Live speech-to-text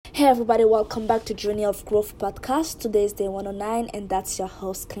Hey everybody, welcome back to Journey of Growth podcast. Today is day 109 and that's your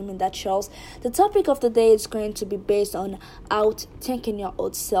host claiming that shows. The topic of the day is going to be based on outthinking your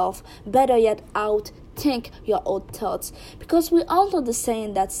old self. Better yet, outthink your old thoughts. Because we all know the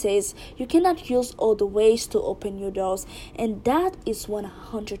saying that says you cannot use old ways to open new doors, and that is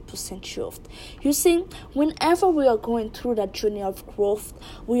 100% truth. You see, whenever we are going through that journey of growth,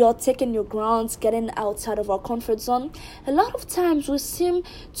 we are taking new grounds, getting outside of our comfort zone. A lot of times we seem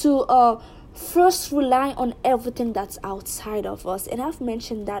to first rely on everything that's outside of us, and I've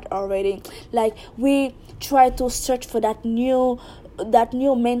mentioned that already. Like, we try to search for that new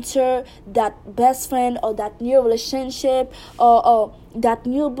mentor, that best friend, or that new relationship, or that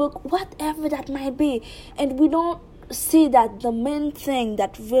new book, whatever that might be, and we don't see that the main thing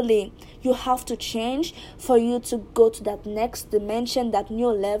that really you have to change for you to go to that next dimension, that new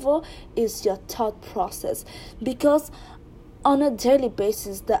level, is your thought process. Because on a daily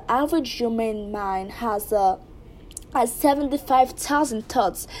basis, the average human mind has 75,000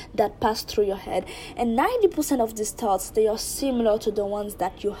 thoughts that pass through your head, and 90% of these thoughts, they are similar to the ones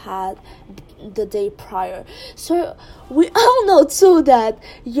that you had the day prior. So we all know too that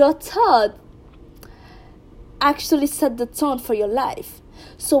your thought actually set the tone for your life.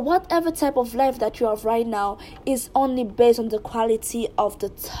 So whatever type of life that you have right now is only based on the quality of the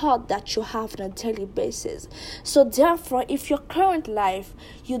thought that you have on a daily basis. So therefore, if your current life,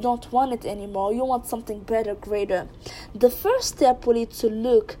 you don't want it anymore, you want something better, greater, the first step we need to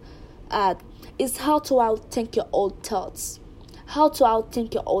look at is how to outthink your old thoughts. How to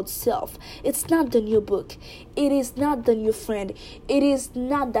outthink your old self. It's not the new book. It is not the new friend. It is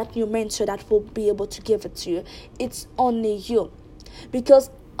not that new mentor that will be able to give it to you. It's only you. Because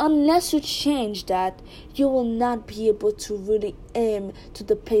unless you change that, you will not be able to really aim to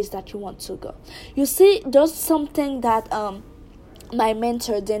the place that you want to go. You see, there's something that my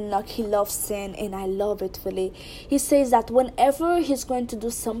mentor, Dan Lok, he loves saying, and I love it really. He says that whenever he's going to do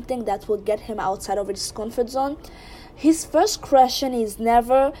something that will get him outside of his comfort zone, his first question is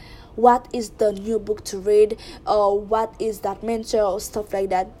never what is the new book to read, or what is that mentor, or stuff like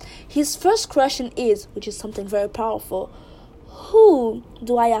that. His first question is, which is something very powerful, who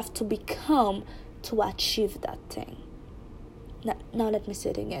do I have to become to achieve that thing? Now let me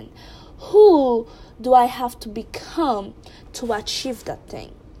say it again. Who do I have to become to achieve that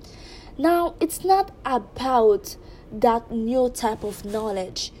thing? Now, it's not about that new type of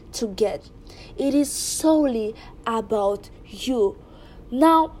knowledge to get. It is solely about you.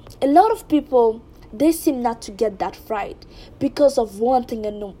 Now, a lot of people, they seem not to get that right because of one thing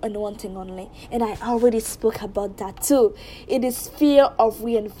and one thing only. And I already spoke about that too. It is fear of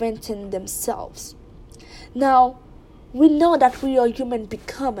reinventing themselves. Now, we know that we are human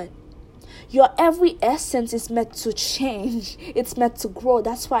becoming. Your every essence is meant to change. It's meant to grow.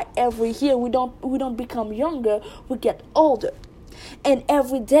 That's why every year we don't become younger, we get older. And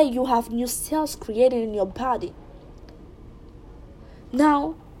every day you have new cells created in your body.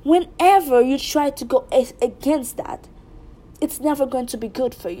 Now, whenever you try to go against that, it's never going to be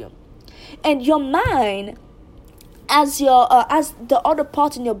good for you. And your mind, as the other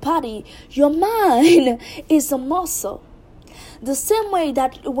part in your body, your mind is a muscle. The same way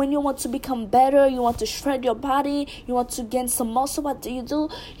that when you want to become better, you want to shred your body, you want to gain some muscle, what do?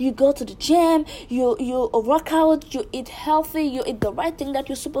 You go to the gym, you work out, you eat healthy, you eat the right thing that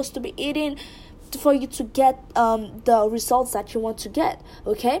you're supposed to be eating for you to get the results that you want to get,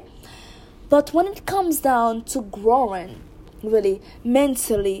 okay? But when it comes down to growing, really,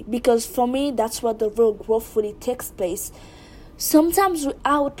 mentally, because for me, that's where the real growth really takes place, sometimes we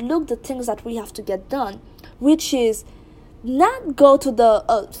outlook the things that we have to get done, which is not go to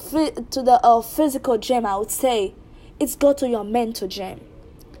the physical gym. I would say it's go to your mental gym.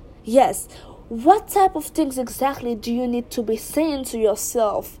 Yes. What type of things exactly do you need to be saying to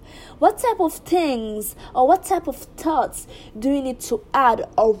yourself? What type of things or what type of thoughts do you need to add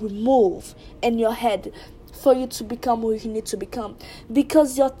or remove in your head for you to become who you need to become?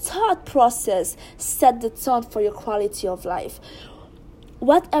 Because your thought process set the tone for your quality of life.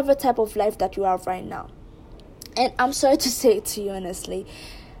 Whatever type of life that you have right now. And I'm sorry to say it to you honestly,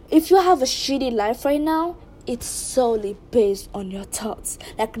 if you have a shitty life right now, it's solely based on your thoughts.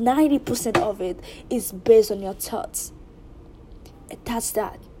 Like 90% of it is based on your thoughts. And that's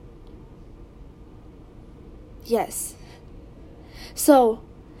that. Yes. So,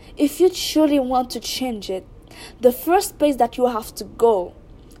 if you truly want to change it, the first place that you have to go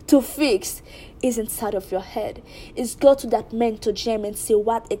to fix is inside of your head. Is go to that mental gym and see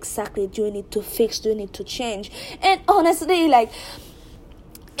what exactly do you need to fix, do you need to change. And honestly, like,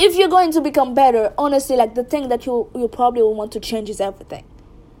 if you're going to become better, honestly, like, the thing that you probably will want to change is everything.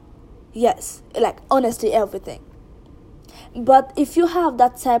 Yes, like honestly everything. But if you have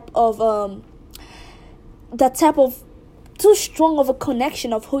that type of too strong of a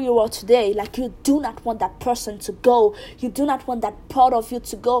connection of who you are today, like you do not want that person to go, you do not want that part of you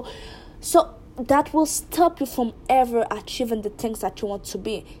to go, so that will stop you from ever achieving the things that you want to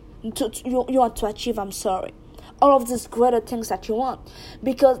be, you want to achieve, I'm sorry, all of these greater things that you want,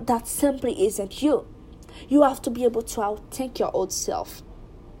 because that simply isn't you. You have to be able to outthink your old self.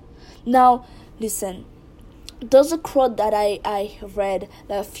 Now listen, there's a quote that I read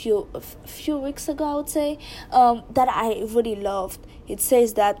a few weeks ago, I would say, that I really loved. It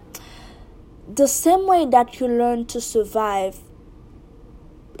says that the same way that you learn to survive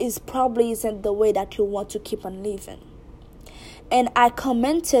is probably isn't the way that you want to keep on living. And I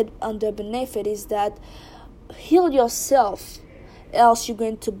commented under beneath it is that heal yourself, else you're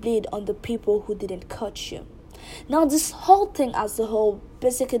going to bleed on the people who didn't cut you. Now, this whole thing as a whole,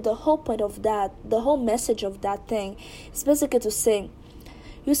 basically the whole point of that, the whole message of that thing is basically to say,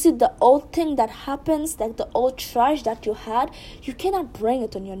 you see, the old thing that happens, like the old trash that you had, you cannot bring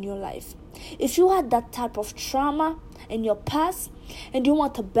it on your new life. If you had that type of trauma in your past and you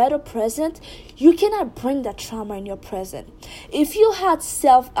want a better present, you cannot bring that trauma in your present. If you had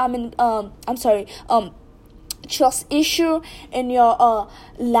trust issue in your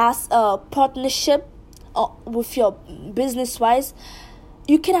last partnership with your business wise,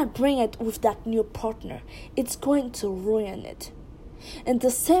 you cannot bring it with that new partner. It's going to ruin it. And the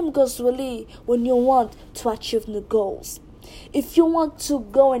same goes really when you want to achieve new goals. If you want to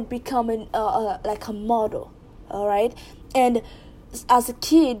go and become like a model, all right, and as a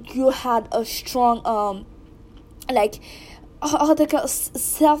kid you had a strong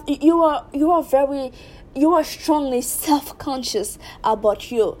self, you are strongly self-conscious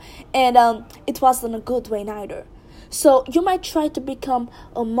about you, and it wasn't a good way neither. So you might try to become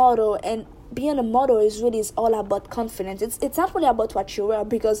a model, and being a model is all about confidence. It's not really about what you wear,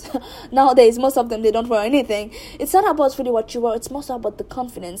 because nowadays most of them, they don't wear anything. It's not about really what you wear, it's mostly about the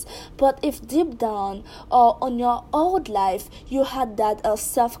confidence. But if deep down or on your old life you had that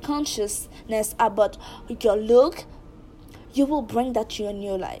self-consciousness about your look, you will bring that to your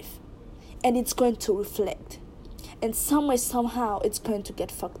new life, and it's going to reflect, and some way somehow it's going to get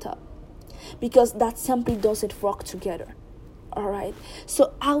fucked up, because that simply doesn't work together. All right,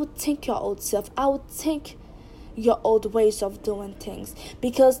 so I would think your old self, I would think your old ways of doing things,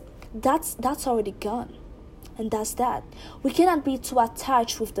 because that's already gone, and that's that. We cannot be too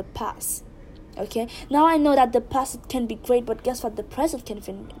attached with the past. Okay, now I know that the past can be great, but guess what, the present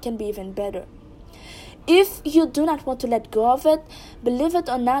can be even better. If you do not want to let go of it, believe it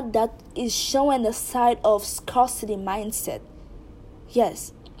or not, that is showing a side of scarcity mindset.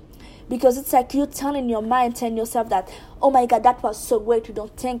 Yes, because it's like you telling yourself that, oh my god, that was so great, you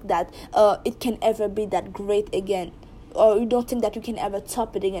don't think that it can ever be that great again, or you don't think that you can ever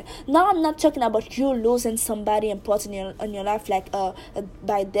top it again. Now I'm not talking about you losing somebody important in your life, like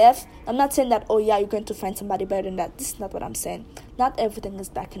by death. I'm not saying that, oh yeah, you're going to find somebody better than that. This is not what I'm saying. Not everything is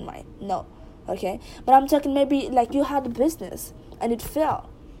black and white, no. Okay, but I'm talking maybe like you had a business and it fell.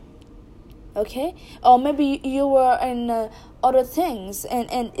 Okay, or maybe you were in other things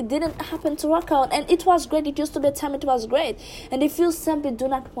and it didn't happen to work out, and it was great, it used to be a time it was great, and if you simply do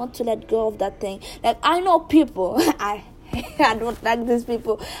not want to let go of that thing, like I know people I don't like these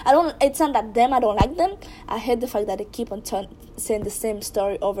people. It's not that I don't like them. I hate the fact that they keep on saying the same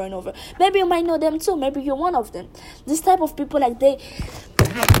story over and over. Maybe you might know them too, maybe you're one of them. This type of people, like they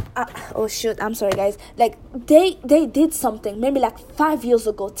oh shoot, I'm sorry guys, like they did something maybe like 5 years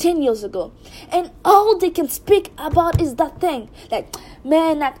ago, 10 years ago, and all they can speak about is that thing. Like,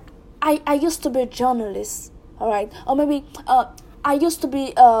 man, like I used to be a journalist, all right, or maybe I used to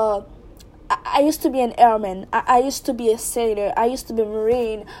be an airman, I used to be a sailor, I used to be a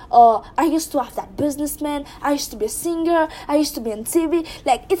marine, I used to have that businessman, I used to be a singer, I used to be on TV.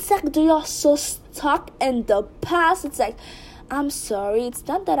 Like, it's like they are so stuck in the past. It's like, I'm sorry, it's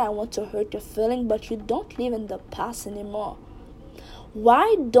not that I want to hurt your feeling, but you don't live in the past anymore.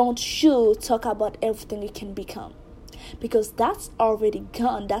 Why don't you talk about everything you can become? Because that's already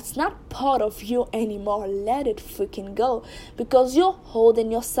gone. That's not part of you anymore. Let it freaking go, because you're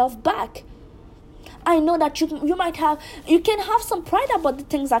holding yourself back. I know that you can have some pride about the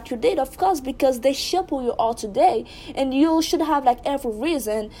things that you did, of course, because they shape who you are today, and you should have like every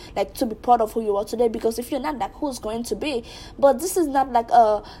reason like to be proud of who you are today, because if you're not, like, who's going to be? But this is not like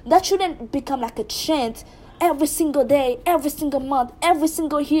that shouldn't become like a chant every single day, every single month, every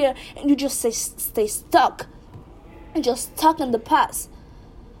single year, and you just stay stuck. You're just stuck in the past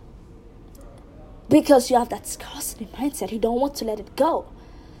because you have that scarcity mindset. You don't want to let it go.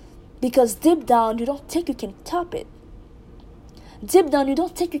 Because deep down, you don't think you can top it. Deep down, you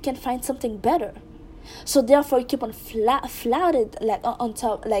don't think you can find something better. So therefore, you keep on flouted like on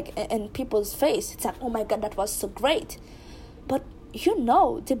top, like in people's face. It's like, oh my God, that was so great. But you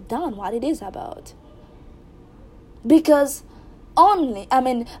know deep down what it is about. Because only,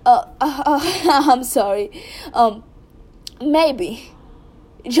 I'm sorry. Maybe,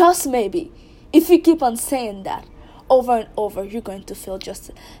 just maybe, if you keep on saying that over and over, you're going to feel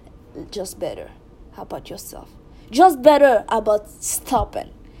just better about yourself. Just better about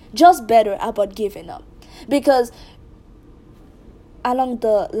stopping. Just better about giving up. Because along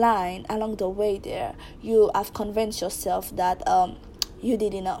the way there, you have convinced yourself that you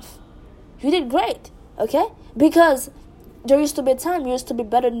did enough. You did great, okay? Because there used to be a time you used to be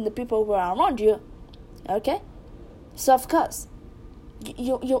better than the people who are around you, okay? So of course,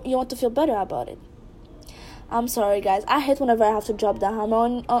 you want to feel better about it. I'm sorry, guys. I hate whenever I have to drop the hammer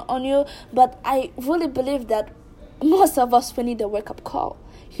on you, but I really believe that most of us, we need a wake-up call.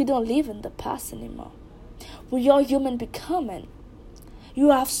 You don't live in the past anymore. We are human becoming. You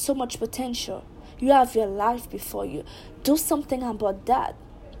have so much potential. You have your life before you. Do something about that.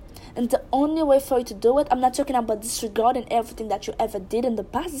 And the only way for you to do it, I'm not talking about disregarding everything that you ever did in the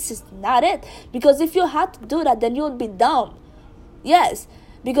past. This is not it. Because if you had to do that, then you would be dumb. Yes.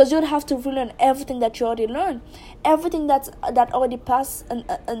 Because you'd have to relearn everything that you already learned. Everything that already passed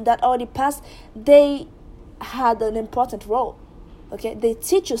and that already passed, they had an important role. Okay? They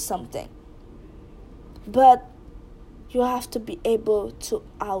teach you something. But you have to be able to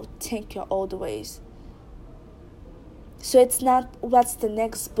outthink your old ways. So it's not what's the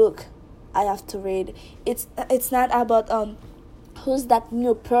next book I have to read. It's not about who's that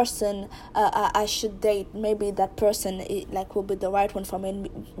new person I should date. Maybe that person will be the right one for me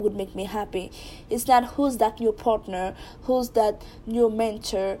and would make me happy. It's not who's that new partner, who's that new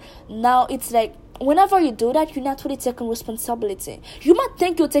mentor. Now it's like whenever you do that, you're not really taking responsibility. You might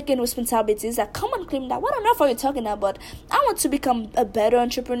think you're taking responsibility. It's like, come on, claim that. What on earth are you talking about? I want to become a better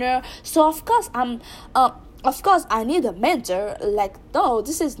entrepreneur. So of course I need a mentor. Like, no,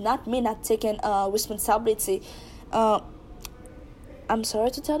 this is not me not taking responsibility. I'm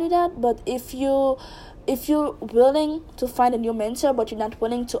sorry to tell you that, but if you're willing to find a new mentor, but you're not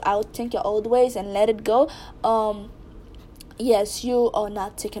willing to outthink your old ways and let it go, yes, you are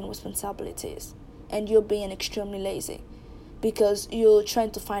not taking responsibilities, and you're being extremely lazy, because you're trying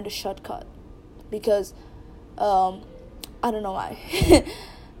to find a shortcut. Because I don't know why,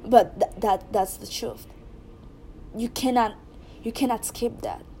 but that's the truth. You cannot skip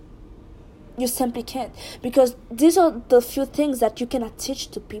that. You simply can't, because these are the few things that you cannot teach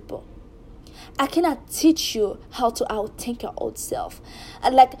to people. I cannot teach you how to outthink your old self.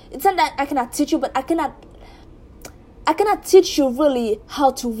 It's not that I cannot teach you, but I cannot teach you really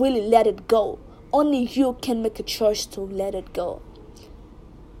how to really let it go. Only you can make a choice to let it go.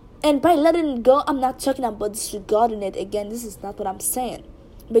 And by letting it go, I'm not talking about disregarding it. Again, this is not what I'm saying.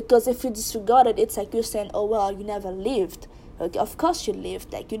 Because if you disregard it, it's like you're saying, oh, well, you never lived. Like, of course you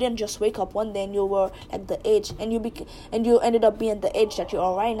lived. Like, you didn't just wake up one day and you were at the age, and you ended up being the age that you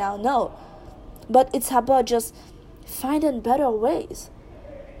are right now. No. But it's about just finding better ways.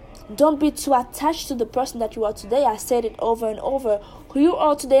 Don't be too attached to the person that you are today. I said it over and over. Who you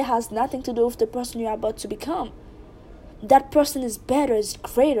are today has nothing to do with the person you are about to become. That person is better, is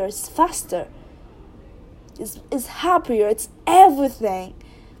greater, is faster, is happier, it's everything.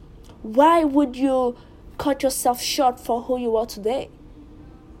 Why would you cut yourself short for who you are today?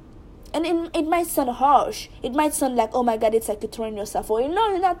 And it might sound harsh. It might sound like, oh my God, it's like you're throwing yourself away. No,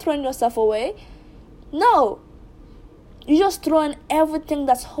 you're not throwing yourself away. No. You're just throwing everything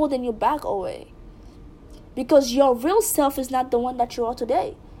that's holding you back away. Because your real self is not the one that you are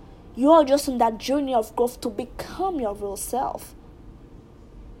today. You are just on that journey of growth to become your real self.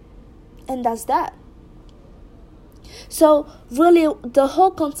 And that's that. So really, the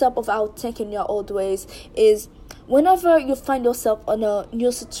whole concept of outthinking your old ways is whenever you find yourself in a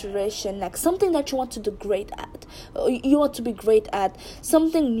new situation, like something that you want to do great at, or you want to be great at,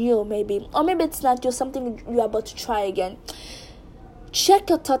 something new maybe, or maybe it's not just something you're about to try again, check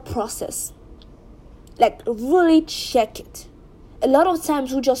your thought process. Like, really check it. A lot of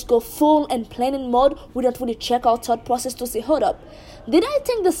times we just go full and planning mode. We don't really check our thought process to say, hold up, did I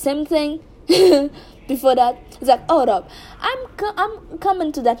think the same thing before that? It's like, hold up, I'm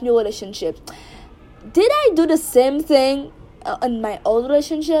coming to that new relationship. Did I do the same thing in my old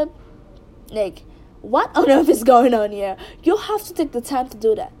relationship? Like, what on earth is going on here? You have to take the time to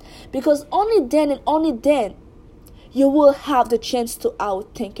do that. Because only then and only then you will have the chance to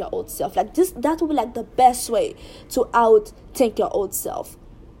outthink your old self. Like this, that will be like the best way to outthink your old self.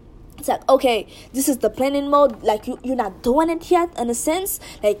 It's like, okay, this is the planning mode, like you're not doing it yet, in a sense,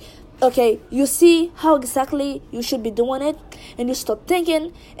 like, okay, you see how exactly you should be doing it, and you start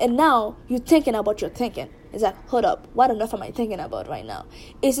thinking, and now you're thinking about your thinking. It's like, hold up, what enough am I thinking about right now?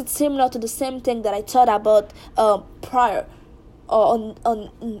 Is it similar to the same thing that I thought about prior, or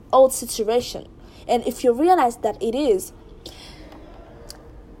on old situation? And if you realize that it is,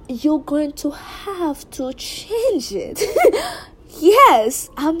 you're going to have to change it. Yes,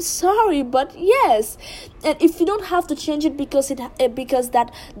 I'm sorry, but yes. And if you don't have to change it because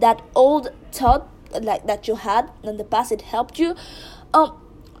that old thought, like, that you had in the past, it helped you,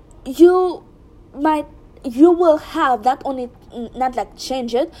 you will have not only not like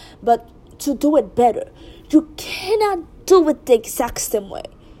change it, but to do it better. You cannot do it the exact same way.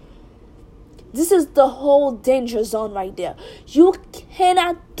 This is the whole danger zone right there. You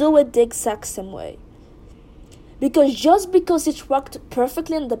cannot do it the exact same way. Because just because it worked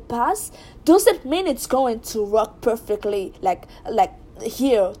perfectly in the past doesn't mean it's going to work perfectly like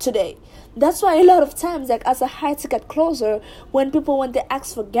here today. That's why a lot of times, like, as a high ticket closer, when they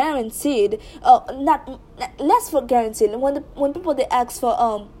ask for guaranteed, not less for guaranteed, when people they ask for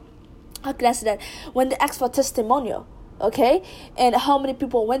how can I say that? When they ask for testimonial, okay, and how many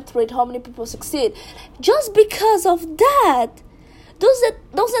people went through it, how many people succeed, just because of that, doesn't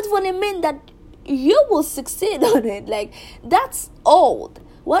really mean that you will succeed on it. Like, that's old.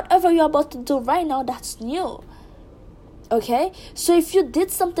 Whatever you're about to do right now, that's new. Okay, so if you did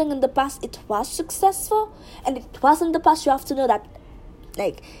something in the past, it was successful, and it was in the past, you have to know that,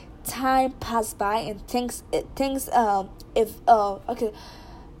 like, time passed by and things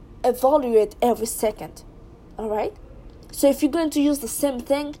evaluate every second. All right. So if you're going to use the same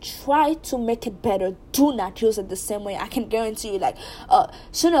thing, try to make it better. Do not use it the same way. I can guarantee you, like,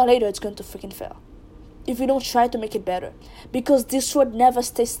 sooner or later, it's going to freaking fail if you don't try to make it better. Because this would never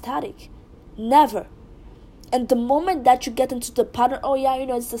stay static. Never. And the moment that you get into the pattern, oh yeah,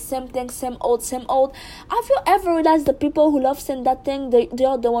 it's the same thing, same old. Have you ever realized the people who love saying that thing, they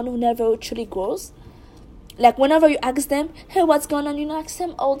are the one who never actually grows? Like, whenever you ask them, hey, what's going on? Like,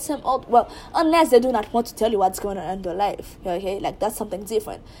 same old. Well, unless they do not want to tell you what's going on in their life. Okay? Like, that's something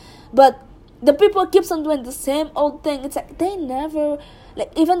different. But the people keeps on doing the same old thing. It's like, they never,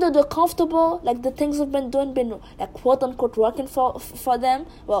 like, even though they're comfortable, like, the things they've been doing, like, quote unquote working for them,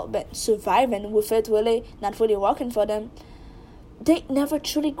 well, but surviving with it, really, not really working for them, they never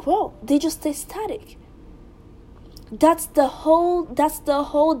truly grow. They just stay static. That's the whole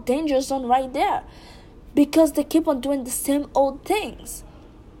danger zone right there. Because they keep on doing the same old things.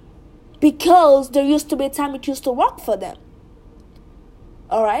 Because there used to be a time it used to work for them.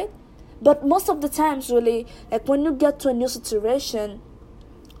 Alright? But most of the times, really, like, when you get to a new situation,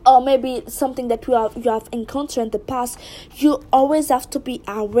 or maybe something that you have encountered in the past, you always have to be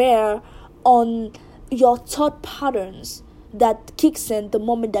aware on your thought patterns that kicks in the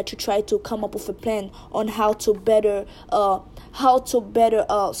moment that you try to come up with a plan on how to better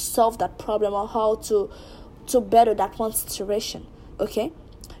solve that problem, or how to better that one situation. Okay,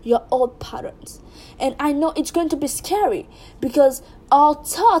 your old patterns. And I know it's going to be scary, because our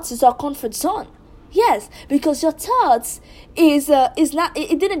thoughts is our comfort zone. Yes, because your thoughts is not,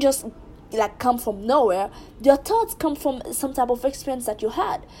 it didn't just like come from nowhere. Your thoughts come from some type of experience that you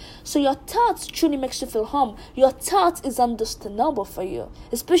had. So your thoughts truly makes you feel home. Your thoughts is understandable for you,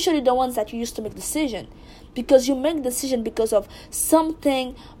 especially the ones that you used to make decision, because you make decision because of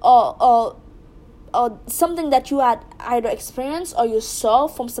something or something that you had either experienced or you saw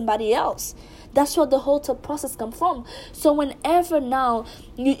from somebody else. That's where the whole thought process comes from. So whenever now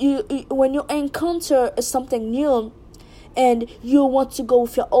when you encounter something new, and you want to go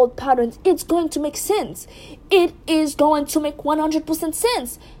with your old patterns, it's going to make sense. It is going to make 100%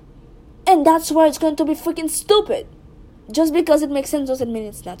 sense. And that's why it's going to be freaking stupid. Just because it makes sense doesn't mean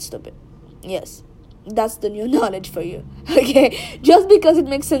it's not stupid. Yes, that's the new knowledge for you. Okay? Just because it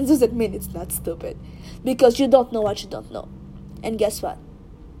makes sense doesn't mean it's not stupid. Because you don't know what you don't know. And guess what?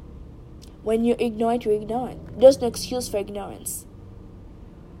 When you ignore it, you ignore it. There's no excuse for ignorance.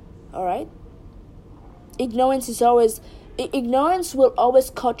 Alright? Ignorance will always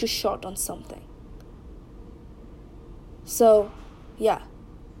cut you short on something. So, yeah.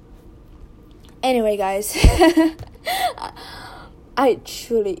 Anyway, guys, I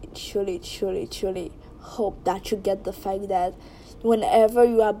truly hope that you get the fact that whenever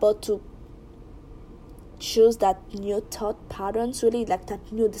you are about to choose that new thought patterns, really, like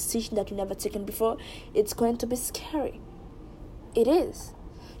that new decision that you never taken before, it's going to be scary. It is.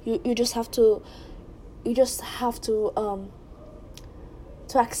 You just have to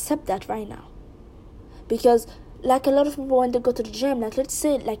accept that right now. Because Like a lot of people when they go to the gym, like let's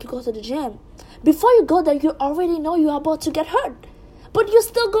say like you go to the gym, before you go there you already know you're about to get hurt, but you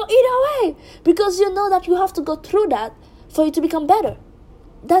still go either way because you know that you have to go through that for you to become better.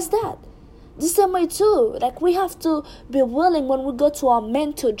 That's that. The same way too, like we have to be willing when we go to our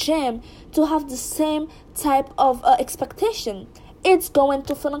mental gym to have the same type of expectation. It's going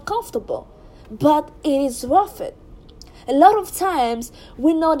to feel uncomfortable, but it is worth it. A lot of times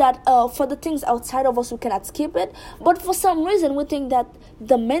we know that for the things outside of us we cannot skip it, but for some reason we think that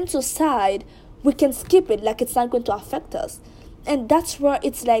the mental side we can skip it, like it's not going to affect us. And that's where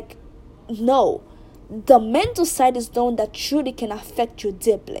it's like, no, the mental side is the one that truly can affect you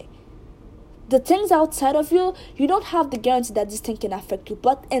deeply. The things outside of you, you don't have the guarantee that this thing can affect you,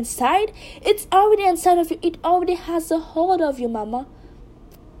 but inside, it's already inside of you. It already has a hold of you, mama.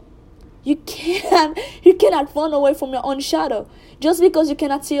 You cannot run away from your own shadow. Just because you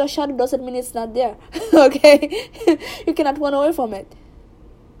cannot see your shadow doesn't mean it's not there. Okay? You cannot run away from it.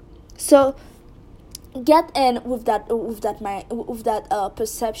 So get in with that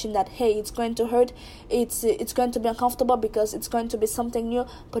perception that, hey, it's going to hurt, it's going to be uncomfortable because it's going to be something new,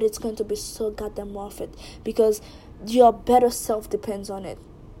 but it's going to be so goddamn worth it because your better self depends on it.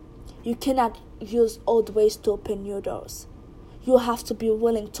 You cannot use old ways to open new doors. You have to be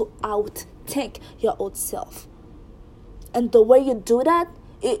willing to outthink your old self. And the way you do that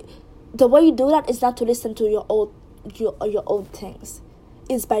is not to listen to your old things.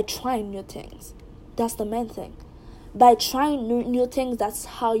 It's by trying new things. That's the main thing. By trying new things, that's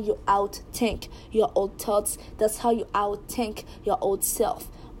how you outthink your old thoughts. That's how you outthink your old self.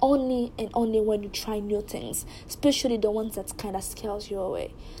 Only and only when you try new things, especially the ones that kind of scares you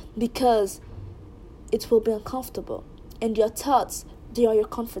away, because it will be uncomfortable. And your thoughts, they are your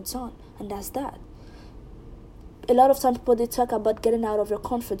comfort zone, and that's that. A lot of times people, they talk about getting out of your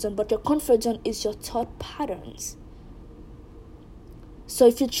comfort zone, but your comfort zone is your thought patterns. So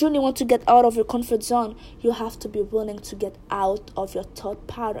if you truly want to get out of your comfort zone, you have to be willing to get out of your thought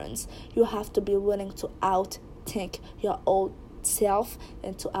patterns. You have to be willing to outthink your old self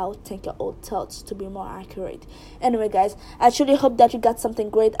and to outthink your old thoughts, to be more accurate. Anyway, guys, I truly hope that you got something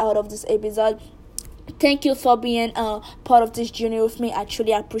great out of this episode. Thank you for being part of this journey with me. I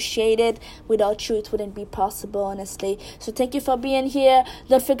truly appreciate it. Without you, it wouldn't be possible, honestly. So thank you for being here.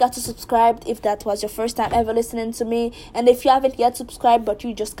 Don't forget to subscribe if that was your first time ever listening to me. And if you haven't yet subscribed, but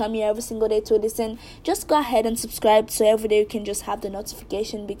you just come here every single day to listen, just go ahead and subscribe so every day you can just have the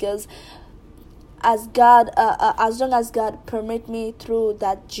notification, because as long as God permit me through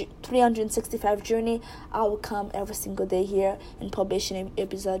that 365 journey, I will come every single day here and publish an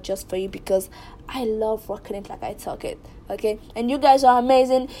episode just for you, because I love working it like I talk it. Okay, and you guys are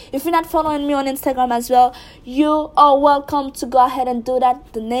amazing. If you're not following me on Instagram as well, you are welcome to go ahead and do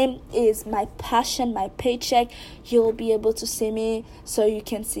that. The name is My Passion, My Paycheck. You'll be able to see me, so you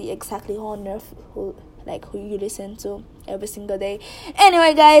can see exactly who on earth who you listen to every single day.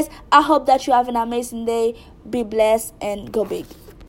 Anyway, guys, I hope that you have an amazing day. Be blessed and go big.